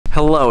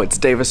Hello, it's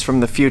Davis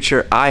from the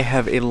future. I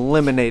have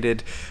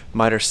eliminated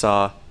miter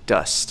saw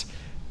dust.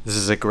 This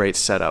is a great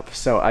setup.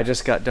 So I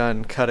just got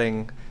done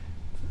cutting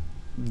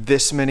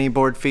this many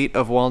board feet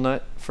of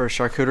walnut for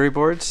charcuterie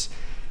boards,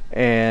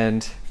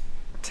 and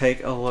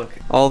take a look.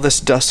 All this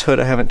dust hood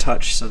I haven't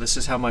touched, so this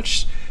is how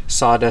much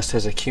sawdust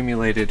has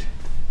accumulated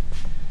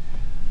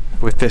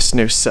with this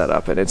new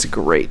setup, and it's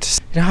great.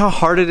 You know how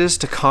hard it is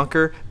to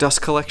conquer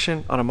dust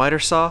collection on a miter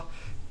saw?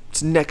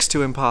 It's next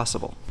to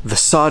impossible. The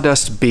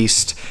sawdust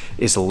beast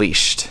is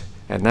leashed,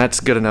 and that's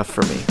good enough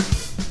for me.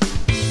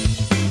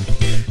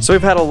 So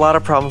we've had a lot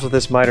of problems with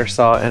this miter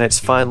saw, and it's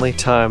finally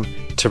time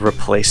to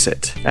replace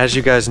it. As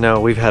you guys know,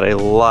 we've had a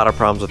lot of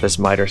problems with this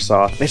miter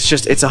saw.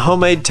 It's a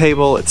homemade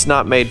table. It's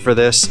not made for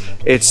this.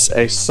 It's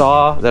a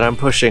saw that I'm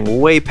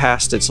pushing way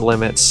past its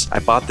limits. I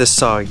bought this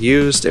saw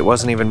used. It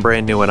wasn't even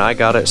brand new when I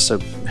got it, so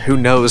who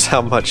knows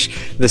how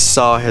much this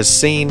saw has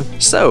seen.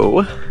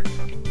 So,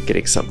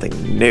 getting something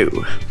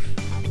new.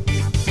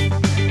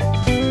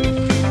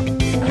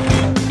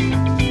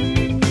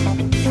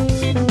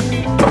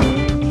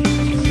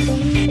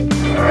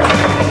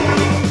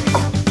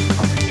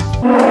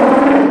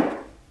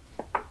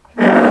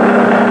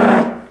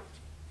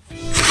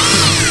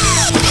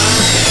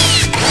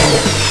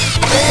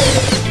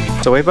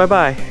 So wave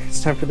bye-bye.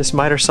 It's time for this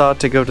miter saw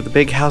to go to the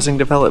big housing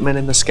development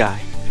in the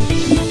sky.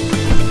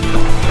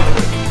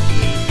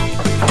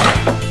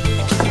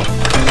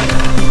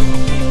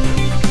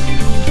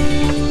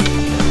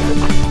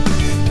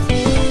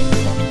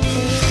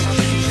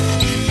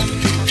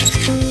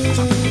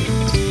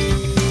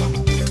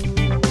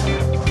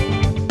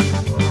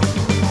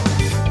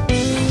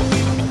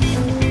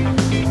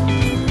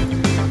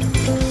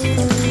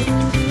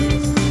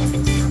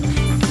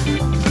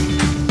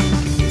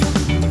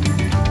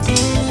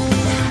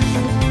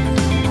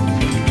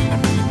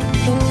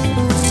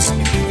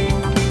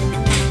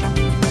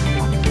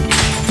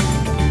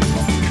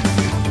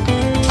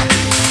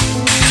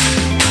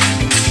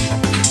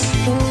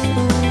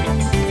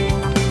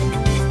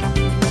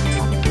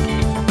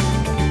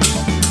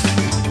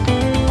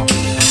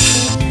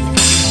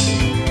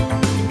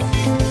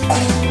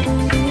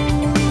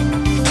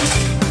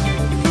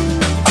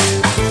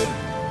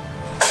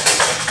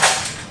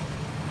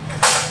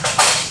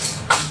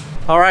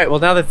 Alright, well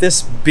now that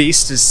this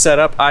beast is set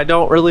up, I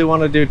don't really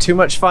want to do too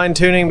much fine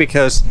tuning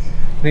because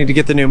I need to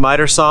get the new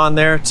miter saw in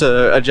there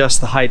to adjust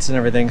the heights and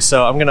everything.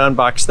 So I'm going to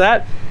unbox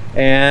that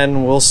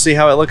and we'll see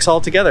how it looks all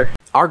together.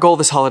 Our goal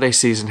this holiday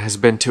season has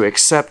been to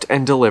accept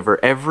and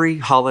deliver every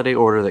holiday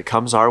order that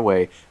comes our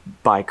way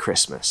by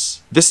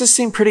Christmas. This has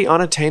seemed pretty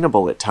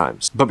unattainable at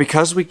times, but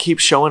because we keep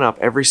showing up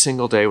every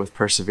single day with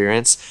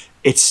perseverance,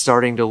 it's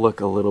starting to look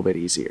a little bit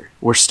easier.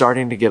 We're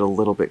starting to get a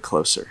little bit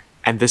closer.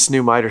 And this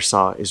new miter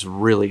saw is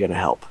really going to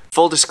help.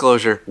 Full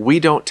disclosure,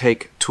 we don't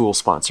take tool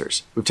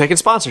sponsors. We've taken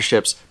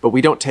sponsorships, but we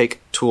don't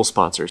take tool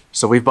sponsors.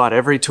 So we've bought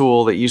every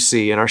tool that you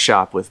see in our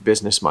shop with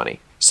business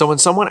money. So when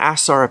someone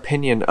asks our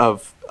opinion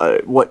of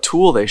what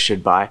tool they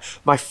should buy,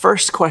 my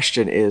first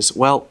question is,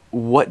 well,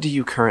 what do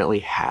you currently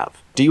have?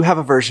 Do you have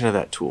a version of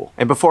that tool?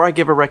 And before I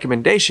give a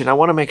recommendation, I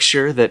want to make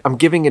sure that I'm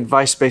giving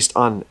advice based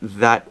on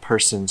that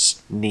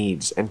person's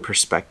needs and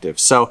perspective.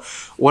 So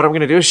what I'm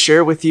going to do is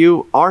share with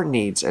you our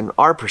needs and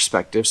our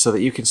perspective so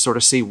that you can sort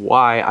of see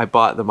why I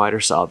bought the miter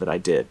saw that I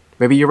did.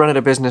 Maybe you're running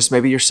a business,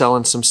 maybe you're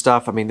selling some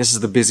stuff. I mean, this is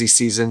the busy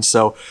season,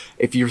 so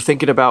if you're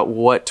thinking about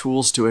what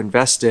tools to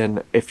invest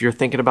in, if you're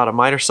thinking about a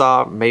miter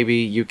saw, maybe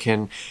you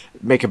can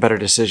make a better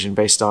decision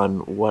based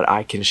on what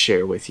I can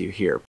share with you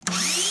here.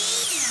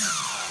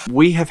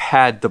 We have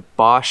had the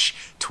Bosch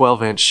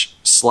 12-inch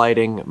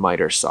sliding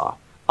miter saw.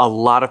 A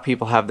lot of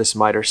people have this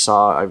miter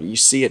saw. You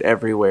see it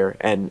everywhere,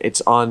 and it's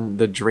on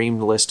the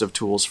dream list of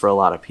tools for a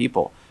lot of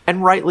people.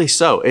 And rightly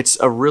so. It's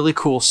a really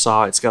cool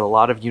saw. It's got a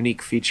lot of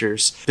unique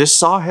features. This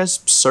saw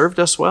has served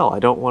us well. I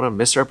don't want to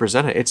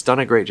misrepresent it. It's done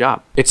a great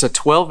job. It's a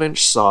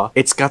 12-inch saw.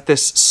 It's got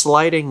this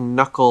sliding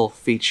knuckle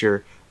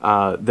feature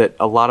that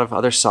a lot of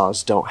other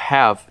saws don't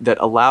have, that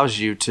allows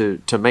you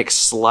to make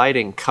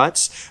sliding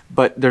cuts,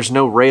 but there's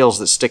no rails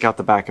that stick out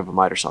the back of a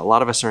miter saw. A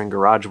lot of us are in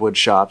garage wood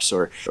shops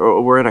or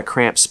we're in a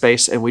cramped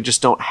space and we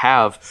just don't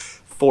have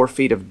 4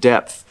 feet of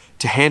depth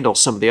to handle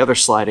some of the other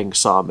sliding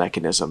saw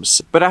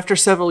mechanisms. But after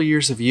several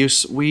years of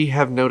use, we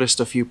have noticed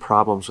a few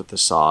problems with the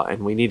saw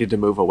and we needed to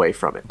move away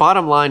from it.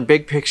 Bottom line,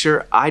 big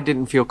picture, I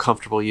didn't feel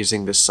comfortable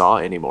using this saw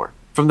anymore.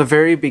 From the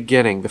very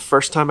beginning, the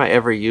first time I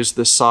ever used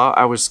this saw,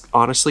 I was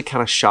honestly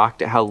kind of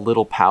shocked at how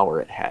little power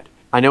it had.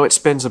 I know it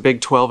spins a big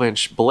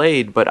 12-inch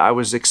blade, but I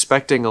was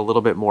expecting a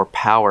little bit more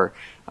power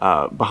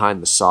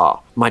behind the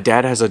saw. My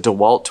dad has a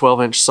DeWalt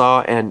 12-inch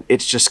saw and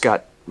it's just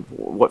got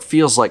what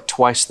feels like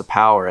twice the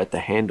power at the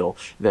handle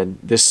than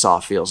this saw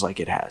feels like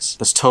it has.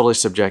 That's totally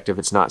subjective.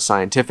 It's not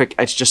scientific.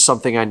 It's just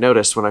something I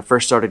noticed when I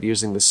first started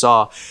using the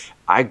saw.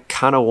 I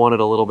kind of wanted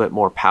a little bit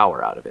more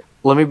power out of it.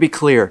 Let me be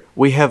clear,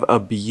 we have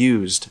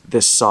abused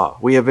this saw.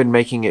 We have been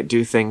making it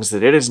do things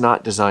that it is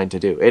not designed to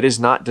do. It is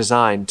not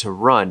designed to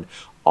run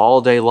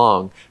all day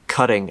long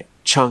cutting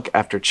chunk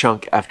after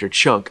chunk after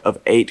chunk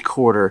of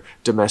 8-quarter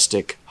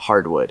domestic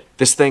hardwood.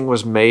 This thing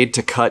was made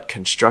to cut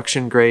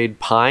construction grade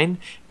pine,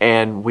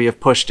 and we have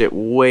pushed it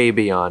way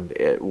beyond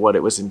what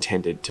it was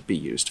intended to be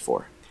used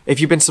for. If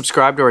you've been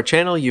subscribed to our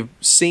channel, you've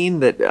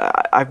seen that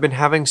I've been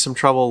having some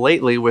trouble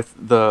lately with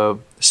the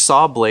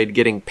saw blade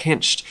getting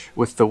pinched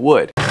with the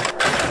wood.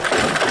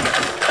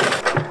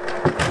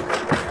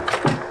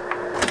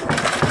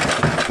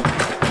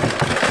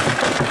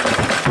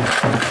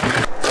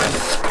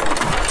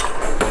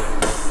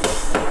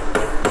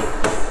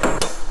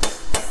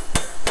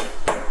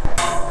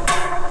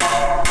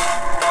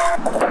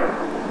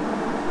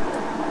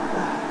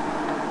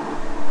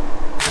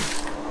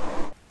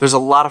 There's a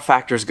lot of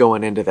factors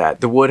going into that.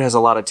 The wood has a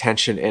lot of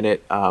tension in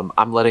it.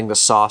 I'm letting the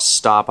saw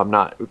stop. I'm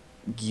not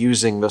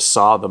using the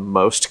saw the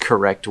most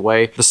correct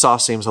way. The saw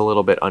seems a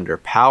little bit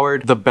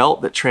underpowered. The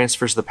belt that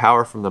transfers the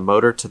power from the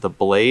motor to the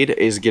blade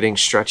is getting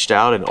stretched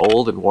out and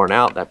old and worn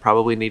out. That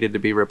probably needed to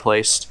be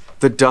replaced.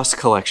 The dust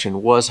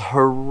collection was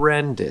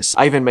horrendous.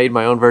 I even made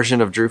my own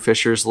version of Drew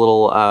Fisher's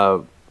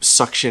little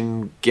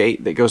suction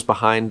gate that goes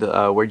behind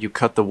where you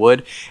cut the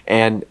wood,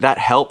 and that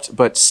helped,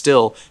 but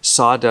still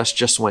sawdust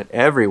just went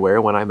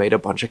everywhere when I made a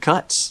bunch of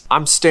cuts.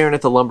 I'm staring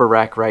at the lumber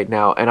rack right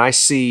now and I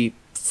see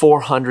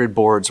 400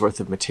 boards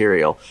worth of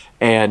material,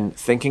 and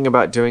thinking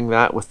about doing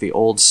that with the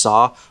old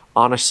saw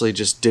honestly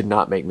just did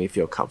not make me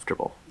feel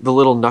comfortable. The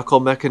little knuckle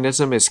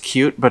mechanism is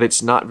cute, but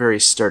it's not very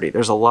sturdy.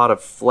 There's a lot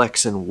of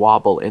flex and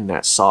wobble in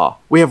that saw.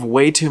 We have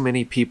way too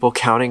many people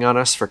counting on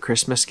us for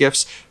Christmas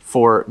gifts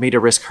for me to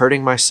risk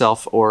hurting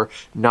myself or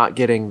not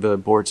getting the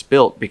boards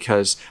built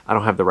because I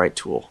don't have the right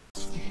tool.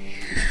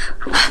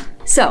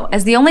 So,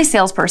 as the only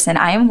salesperson,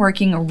 I am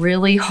working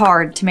really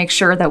hard to make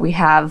sure that we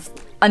have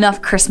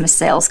enough Christmas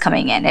sales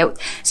coming in. It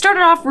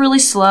started off really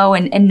slow,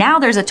 and now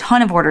there's a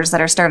ton of orders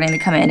that are starting to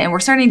come in, and we're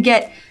starting to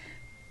get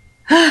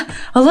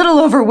a little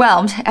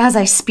overwhelmed as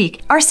I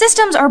speak. Our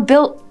systems are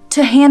built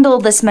to handle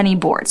this many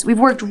boards. We've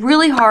worked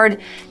really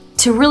hard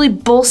to really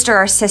bolster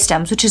our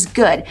systems, which is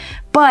good.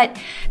 But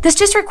this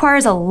just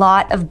requires a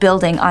lot of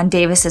building on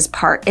Davis's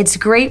part. It's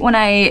great when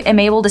I am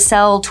able to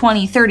sell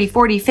 20, 30,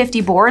 40,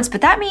 50 boards,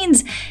 but that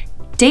means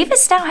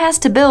Davis now has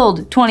to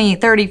build 20,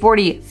 30,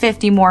 40,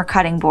 50 more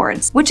cutting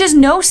boards, which is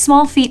no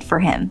small feat for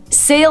him.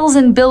 Sales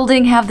and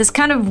building have this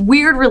kind of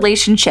weird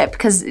relationship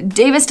because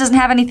Davis doesn't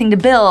have anything to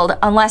build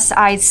unless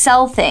I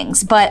sell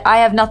things, but I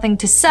have nothing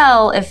to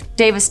sell if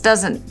Davis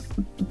doesn't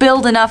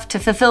build enough to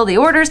fulfill the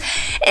orders.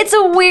 It's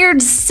a weird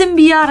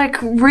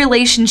symbiotic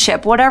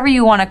relationship, whatever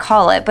you want to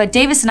call it, but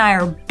Davis and I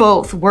are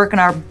both working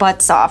our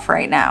butts off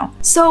right now.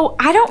 So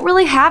I don't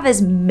really have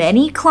as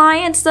many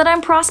clients that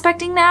I'm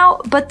prospecting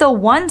now, but the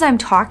ones I'm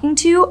talking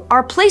to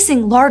are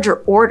placing larger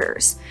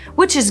orders,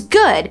 which is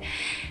good.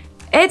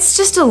 It's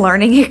just a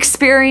learning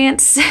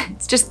experience.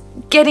 It's just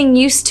getting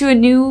used to a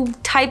new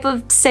type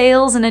of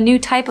sales and a new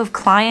type of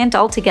client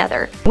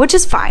altogether, which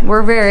is fine.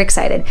 We're very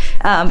excited.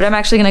 But I'm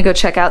actually gonna go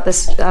check out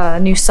this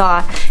new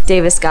saw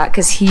Davis got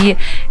because he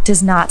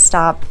does not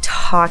stop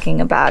talking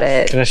about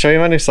it. Can I show you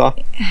my new saw?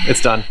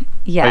 It's done.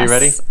 Yes. Are you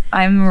ready?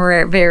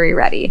 I'm very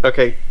ready.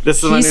 Okay,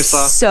 this is my new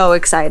saw. He's so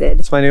excited.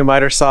 It's my new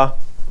miter saw.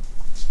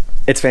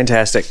 It's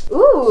fantastic.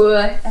 Ooh,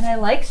 and I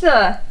like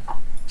the,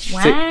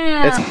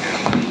 wow.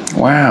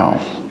 Wow.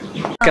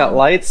 It's got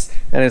lights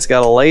and it's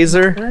got a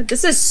laser.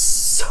 This is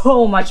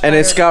so much better. And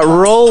it's got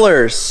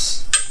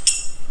rollers.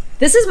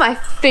 This is my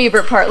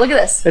favorite part. Look at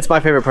this. It's my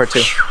favorite part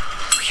too.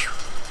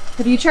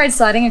 Have you tried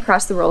sliding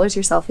across the rollers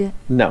yourself yet?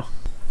 No.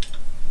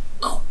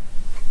 I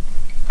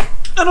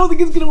don't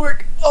think it's gonna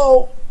work.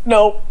 Oh,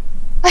 no.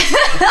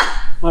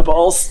 My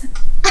balls.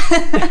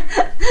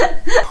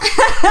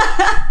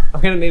 I'm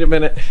gonna need a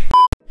minute.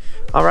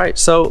 All right,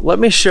 so let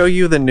me show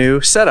you the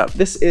new setup.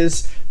 This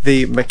is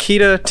the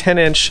Makita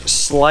 10-inch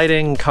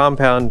sliding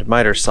compound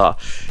miter saw.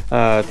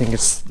 I think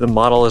the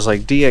model is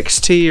like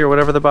DXT or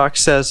whatever the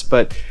box says,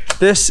 but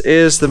this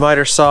is the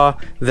miter saw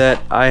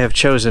that I have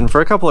chosen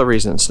for a couple of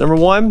reasons. Number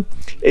one,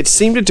 it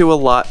seemed to do a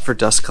lot for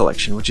dust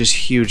collection, which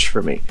is huge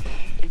for me.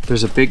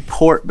 There's a big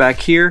port back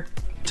here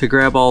to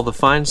grab all the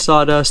fine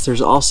sawdust. There's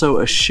also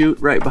a chute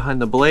right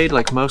behind the blade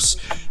like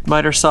most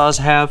miter saws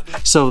have.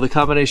 So the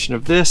combination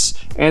of this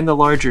and the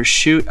larger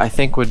chute I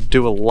think would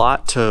do a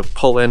lot to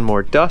pull in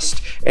more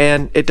dust,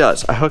 and it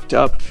does. I hooked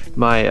up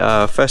my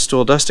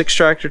Festool dust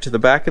extractor to the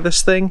back of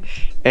this thing,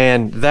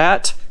 and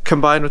that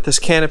combined with this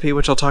canopy,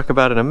 which I'll talk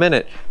about in a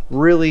minute,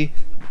 really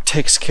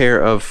takes care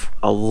of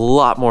a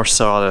lot more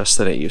sawdust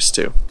than it used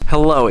to.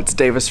 Hello, it's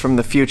Davis from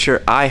the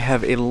future. I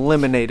have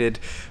eliminated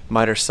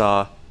miter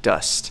saw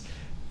dust.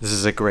 This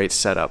is a great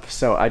setup.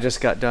 So I just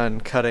got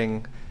done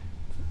cutting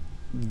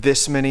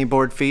this many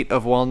board feet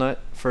of walnut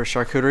for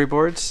charcuterie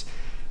boards,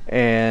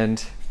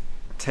 and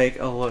take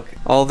a look.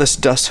 All this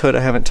dust hood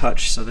I haven't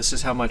touched, so this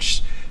is how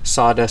much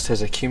sawdust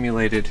has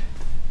accumulated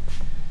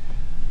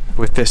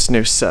with this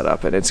new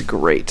setup, and it's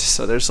great.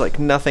 So there's like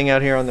nothing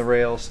out here on the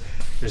rails.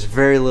 There's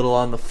very little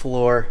on the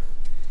floor.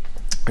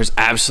 There's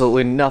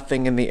absolutely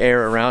nothing in the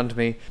air around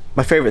me.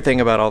 My favorite thing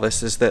about all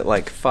this is that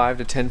like 5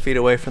 to 10 feet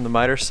away from the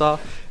miter saw,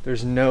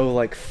 there's no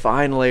like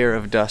fine layer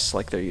of dust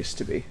like there used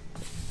to be.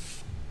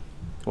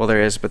 Well,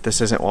 there is, but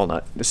this isn't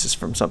walnut. This is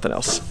from something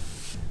else.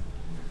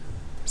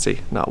 See,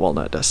 not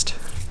walnut dust.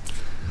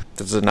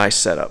 This is a nice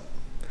setup.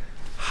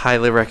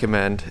 Highly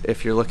recommend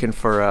if you're looking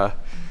for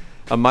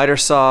a miter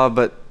saw,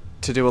 but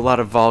to do a lot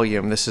of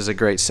volume, this is a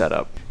great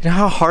setup. You know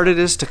how hard it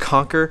is to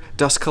conquer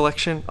dust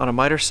collection on a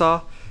miter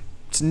saw?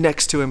 It's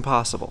next to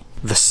impossible.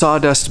 The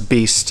sawdust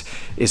beast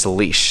is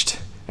leashed,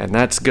 and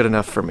that's good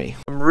enough for me.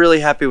 I'm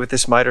really happy with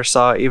this miter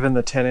saw, even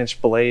the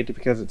 10-inch blade,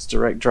 because it's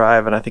direct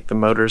drive and I think the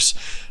motor's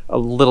a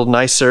little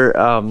nicer.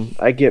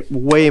 I get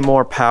way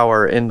more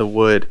power in the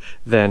wood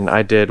than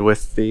I did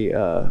with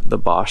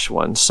the Bosch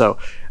one, so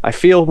I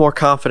feel more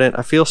confident,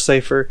 I feel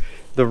safer.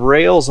 The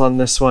rails on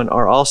this one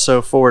are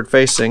also forward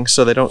facing,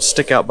 so they don't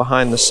stick out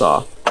behind the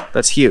saw.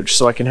 That's huge,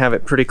 so I can have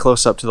it pretty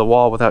close up to the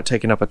wall without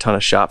taking up a ton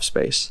of shop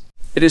space.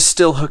 It is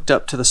still hooked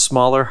up to the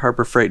smaller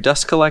Harbor Freight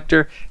dust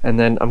collector, and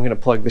then I'm going to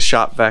plug the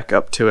shop vac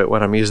up to it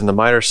when I'm using the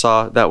miter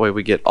saw. That way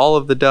we get all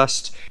of the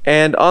dust.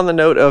 And on the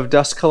note of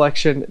dust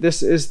collection,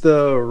 this is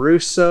the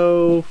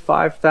Rousseau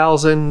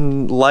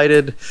 5000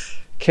 lighted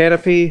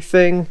Canopy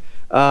thing.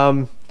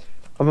 I'm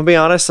going to be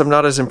honest, I'm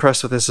not as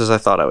impressed with this as I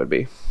thought I would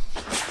be.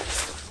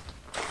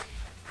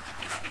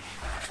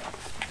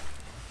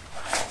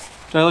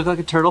 Do I look like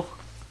a turtle?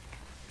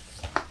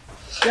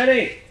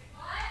 Jenny!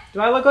 Do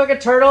I look like a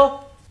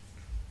turtle?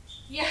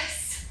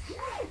 Yes.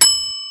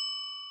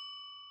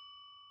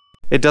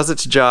 It does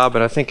its job,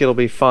 and I think it'll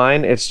be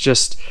fine. It's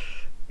just,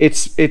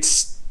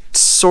 it's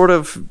sort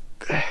of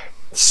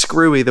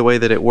screwy the way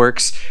that it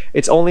works.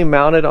 It's only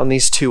mounted on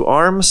these two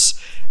arms,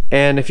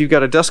 and if you've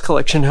got a dust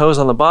collection hose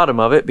on the bottom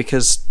of it,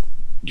 because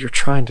you're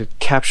trying to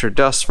capture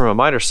dust from a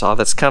miter saw,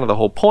 that's kind of the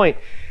whole point,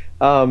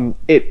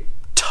 it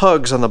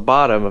tugs on the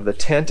bottom of the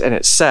tent and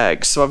it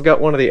sags. So I've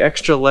got one of the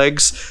extra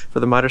legs for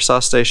the miter saw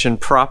station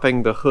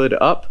propping the hood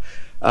up,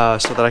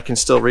 so that I can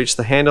still reach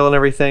the handle and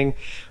everything,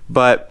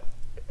 but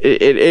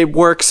it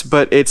works,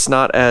 but it's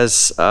not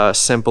as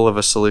simple of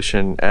a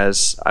solution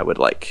as I would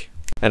like.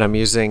 And I'm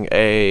using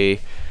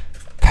a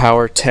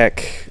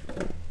PowerTech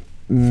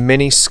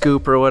mini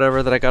scoop or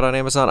whatever that I got on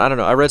Amazon. I don't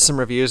know, I read some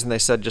reviews and they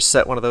said just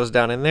set one of those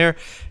down in there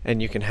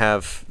and you can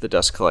have the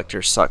dust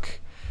collector suck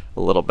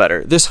a little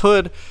better. This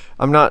hood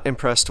I'm not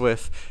impressed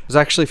with. There's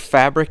actually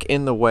fabric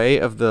in the way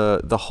of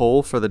the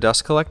hole for the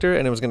dust collector,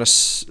 and it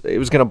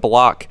was gonna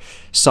block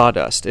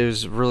sawdust. It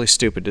was a really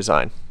stupid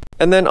design.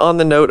 And then on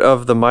the note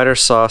of the miter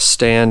saw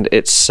stand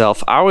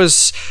itself, I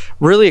was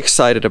really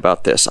excited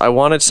about this. I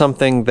wanted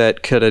something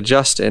that could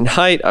adjust in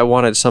height. I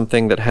wanted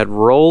something that had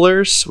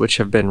rollers, which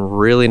have been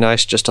really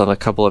nice just on a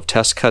couple of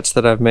test cuts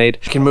that I've made.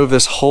 You can move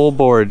this whole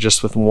board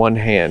just with one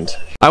hand.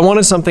 I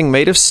wanted something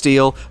made of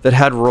steel that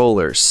had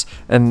rollers.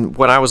 And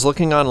when I was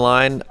looking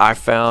online, I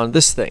found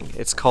this thing.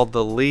 It's called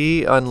the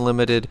Lee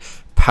Unlimited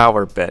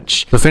Power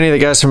Bench. If any of the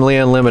guys from Lee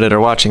Unlimited are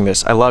watching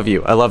this, I love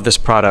you. I love this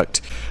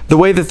product. The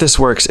way that this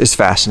works is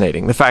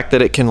fascinating. The fact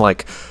that it can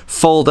like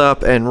fold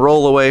up and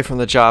roll away from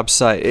the job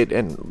site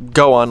and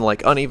go on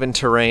like uneven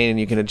terrain, and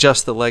you can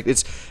adjust the leg.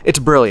 It's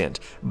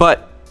brilliant,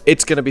 but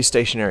it's going to be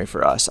stationary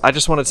for us. I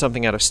just wanted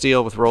something out of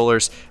steel with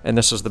rollers, and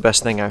this was the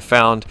best thing I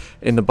found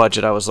in the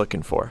budget I was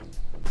looking for.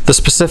 The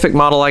specific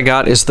model I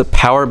got is the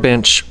Power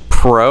Bench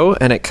Pro,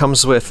 and it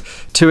comes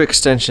with 2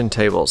 extension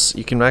tables.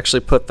 You can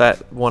actually put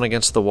that one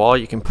against the wall.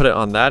 You can put it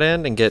on that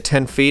end and get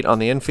 10 feet on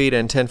the infeed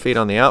and 10 feet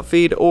on the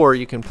outfeed, or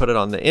you can put it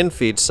on the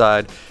infeed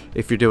side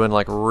if you're doing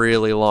like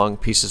really long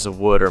pieces of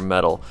wood or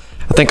metal.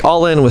 I think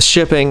all in with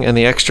shipping and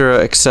the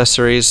extra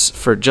accessories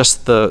for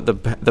just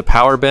the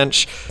Power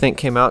Bench, I think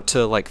came out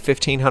to like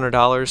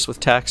 $1,500 with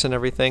tax and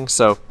everything,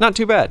 so not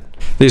too bad.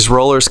 These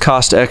rollers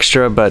cost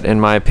extra, but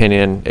in my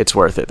opinion, it's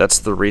worth it. That's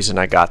the reason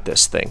I got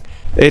this thing.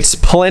 It's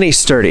plenty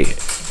sturdy.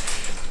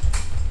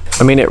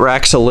 I mean, it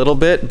racks a little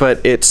bit,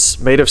 but it's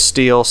made of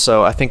steel,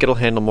 so I think it'll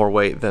handle more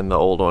weight than the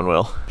old one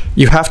will.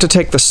 You have to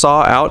take the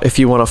saw out if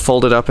you want to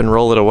fold it up and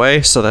roll it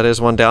away, so that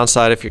is one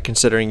downside if you're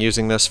considering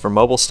using this for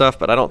mobile stuff,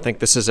 but I don't think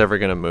this is ever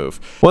going to move.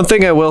 One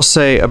thing I will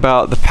say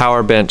about the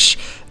Power Bench,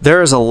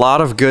 there is a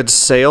lot of good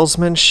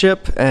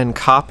salesmanship and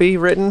copy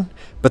written,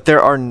 but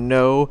there are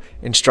no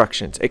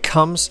instructions. It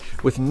comes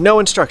with no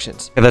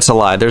instructions. That's a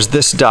lie. There's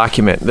this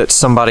document that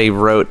somebody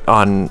wrote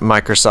on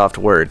Microsoft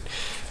Word,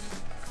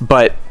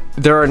 but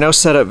there are no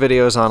setup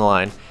videos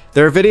online.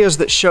 There are videos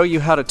that show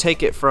you how to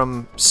take it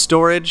from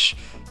storage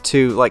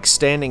to like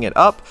standing it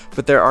up,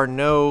 but there are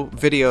no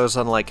videos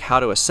on like how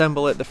to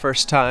assemble it the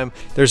first time.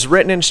 There's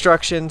written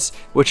instructions,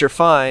 which are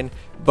fine,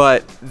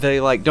 but they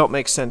like don't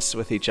make sense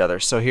with each other.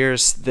 So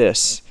here's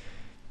this.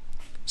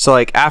 So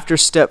like after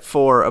step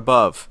 4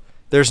 above,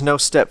 there's no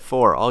step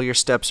 4. All your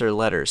steps are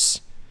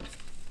letters.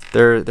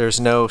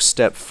 There's no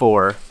step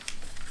 4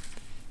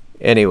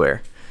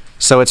 anywhere.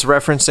 So it's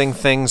referencing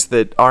things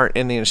that aren't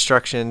in the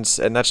instructions,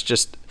 and that's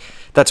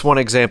that's one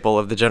example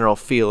of the general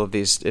feel of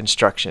these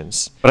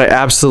instructions. But I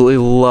absolutely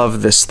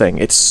love this thing.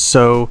 It's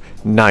so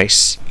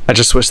nice. I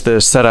just wish the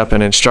setup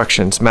and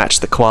instructions match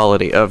the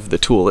quality of the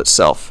tool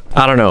itself.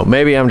 I don't know,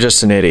 maybe I'm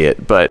just an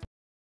idiot, but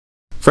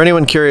for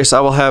anyone curious, I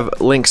will have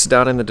links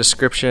down in the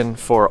description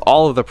for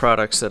all of the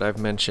products that I've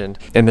mentioned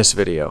in this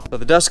video. So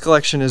the dust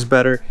collection is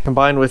better,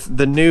 combined with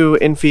the new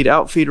in-feed,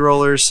 out-feed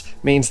rollers,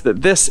 means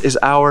that this is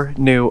our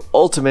new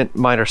ultimate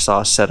miter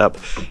saw setup,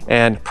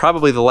 and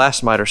probably the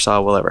last miter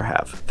saw we'll ever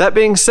have. That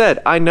being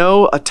said, I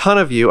know a ton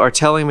of you are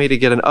telling me to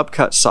get an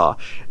upcut saw.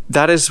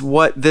 That is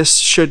what this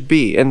should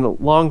be in the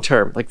long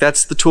term. Like,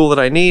 that's the tool that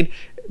I need.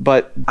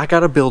 But I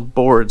gotta build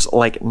boards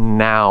like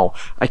now.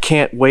 I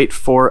can't wait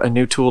for a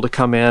new tool to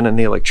come in and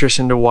the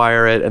electrician to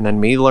wire it and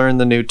then me learn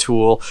the new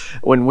tool.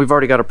 When we've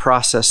already got a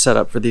process set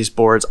up for these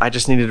boards, I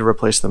just needed to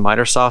replace the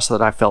miter saw so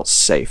that I felt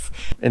safe.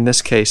 In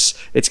this case,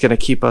 it's gonna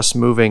keep us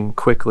moving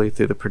quickly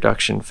through the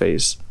production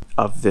phase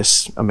of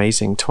this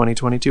amazing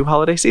 2022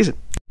 holiday season.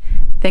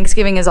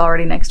 Thanksgiving is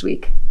already next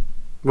week.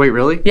 Wait,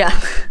 really? Yeah.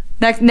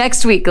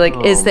 Next week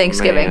is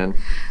Thanksgiving. Man.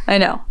 I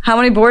know. How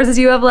many boards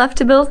do you have left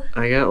to build?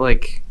 I got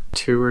like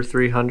 200 or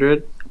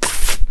 300.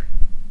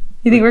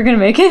 You think we're gonna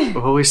make it?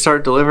 Well, we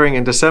start delivering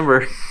in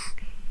December.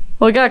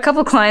 Well, we got a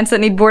couple clients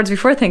that need boards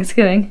before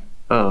Thanksgiving.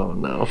 Oh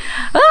no.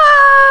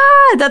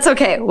 Ah, that's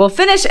okay. We'll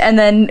finish and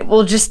then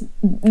we'll just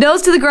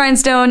nose to the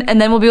grindstone and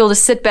then we'll be able to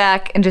sit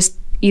back and just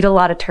eat a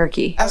lot of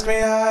turkey. Ask me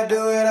how I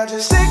do it, I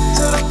just stick